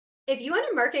If you want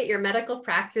to market your medical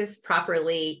practice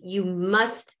properly, you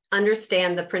must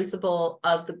understand the principle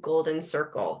of the golden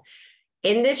circle.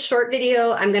 In this short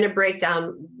video, I'm going to break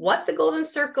down what the golden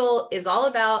circle is all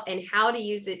about and how to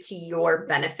use it to your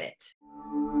benefit.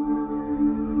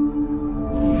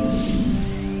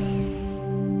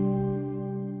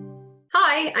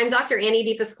 Hi, I'm Dr.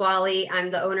 Annie DiPasquale.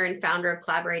 I'm the owner and founder of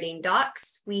Collaborating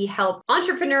Docs. We help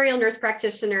entrepreneurial nurse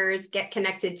practitioners get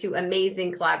connected to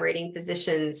amazing collaborating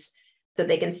physicians so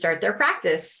they can start their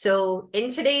practice. So in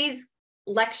today's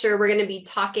lecture, we're going to be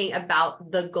talking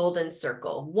about the golden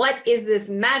circle. What is this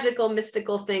magical,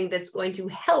 mystical thing that's going to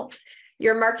help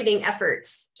your marketing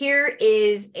efforts? Here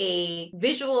is a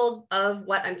visual of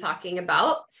what I'm talking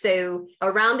about. So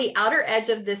around the outer edge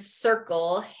of this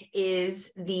circle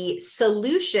is the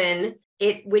solution,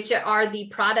 which are the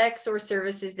products or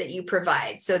services that you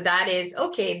provide. So that is,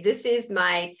 okay, this is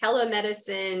my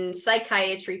telemedicine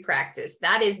psychiatry practice.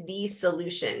 That is the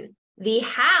solution. The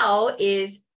how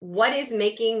is, what is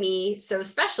making me so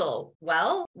special?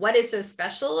 Well, what is so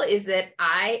special is that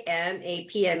I am a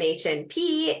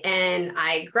PMHNP and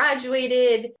I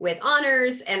graduated with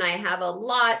honors and I have a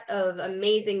lot of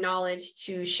amazing knowledge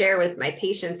to share with my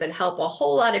patients and help a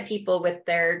whole lot of people with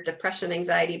their depression,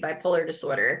 anxiety, bipolar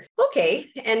disorder.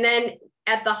 Okay, and then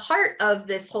at the heart of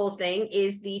this whole thing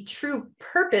is the true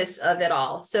purpose of it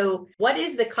all. So what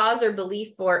is the cause or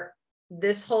belief for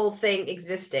this whole thing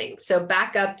existing? So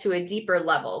back up to a deeper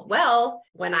level. Well,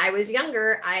 when I was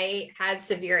younger, I had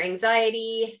severe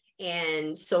anxiety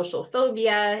and social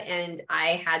phobia, and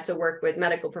I had to work with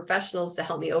medical professionals to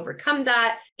help me overcome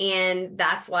that. And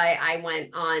that's why I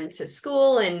went on to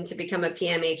school and to become a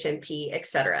PMHNP, et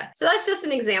cetera. So that's just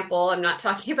an example. I'm not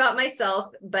talking about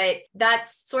myself, but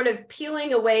that's sort of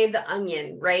peeling away the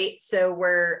onion, right? So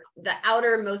we're the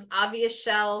outer, most obvious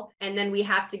shell, and then we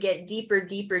have to get deeper,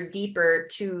 deeper, deeper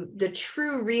to the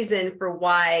true reason for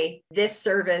why this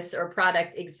service or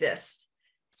product exists.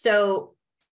 So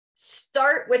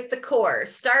start with the core,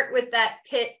 start with that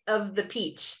pit of the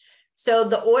peach. So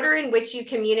the order in which you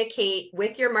communicate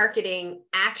with your marketing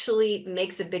actually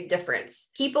makes a big difference.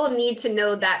 People need to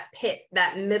know that pit,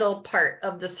 that middle part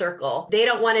of the circle. They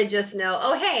don't want to just know,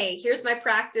 oh, hey, here's my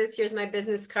practice, here's my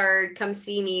business card, come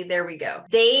see me, there we go.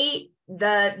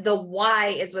 The why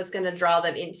is what's going to draw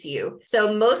them into you.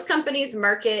 So most companies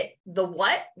market the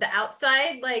what, the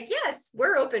outside, like, yes,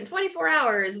 we're open 24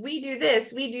 hours. We do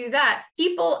this, we do that.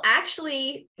 People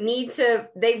actually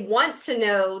they want to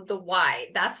know the why.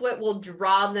 That's what will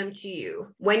draw them to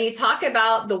you. When you talk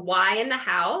about the why and the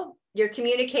how, you're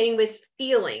communicating with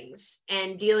feelings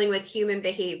and dealing with human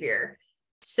behavior.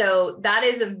 So that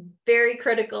is a very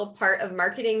critical part of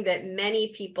marketing that many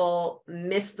people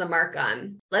miss the mark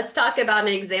on. Let's talk about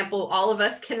an example all of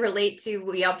us can relate to.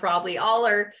 We all probably all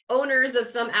are owners of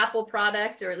some Apple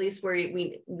product, or at least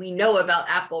we know about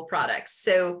Apple products.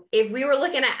 So if we were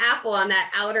looking at Apple on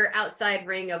that outside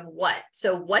ring of what?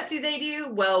 So what do they do?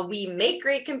 Well, we make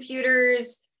great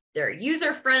computers. They're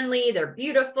user-friendly. They're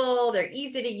beautiful. They're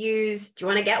easy to use. Do you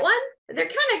want to get one? They're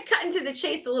kind of cutting to the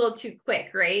chase a little too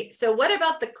quick, right? So what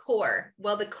about the core?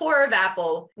 Well, the core of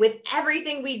Apple, with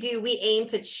everything we do, we aim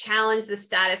to challenge the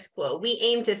status quo. We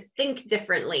aim to think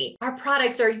differently. Our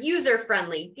products are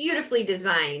user-friendly, beautifully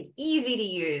designed, easy to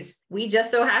use. We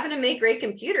just so happen to make great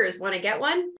computers. Want to get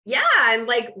one? Yeah, I'm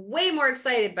like way more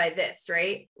excited by this,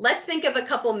 right? Let's think of a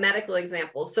couple medical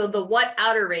examples. So the what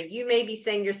outer ring, you may be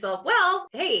saying to yourself, well,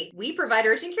 hey, we provide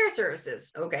urgent care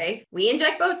services. Okay. We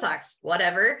inject Botox,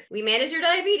 whatever. We manage your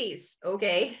diabetes.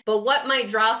 Okay. But what might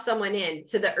draw someone in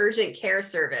to the urgent care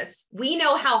service? We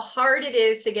know how hard it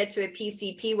is to get to a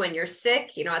PCP when you're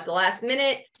sick, at the last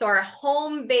minute. So our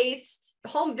home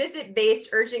visit based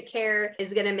urgent care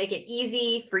is going to make it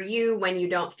easy for you when you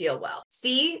don't feel well.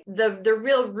 See the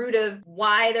real root of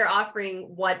why they're offering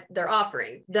what they're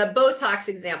offering. The Botox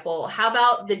example, how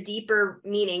about the deeper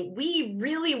meaning? We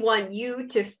really want you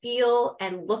to feel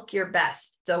and look your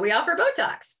best. So we offer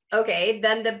Botox. Okay,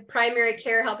 then the primary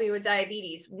care helping you with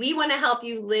diabetes. We want to help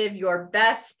you live your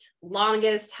best,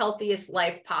 longest, healthiest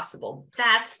life possible.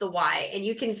 That's the why. And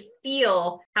you can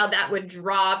feel how that would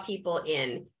draw people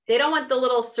in. They don't want the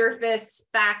little surface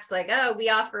facts like, oh, we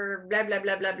offer blah, blah,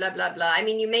 blah, blah, blah, blah, blah. I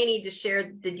mean, you may need to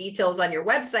share the details on your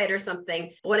website or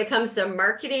something. But when it comes to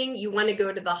marketing, you want to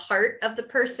go to the heart of the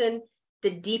person, the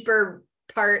deeper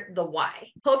part, the why.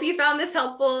 Hope you found this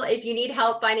helpful. If you need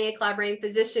help finding a collaborating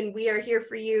physician, we are here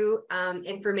for you.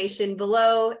 Information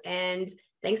below. And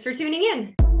thanks for tuning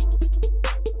in.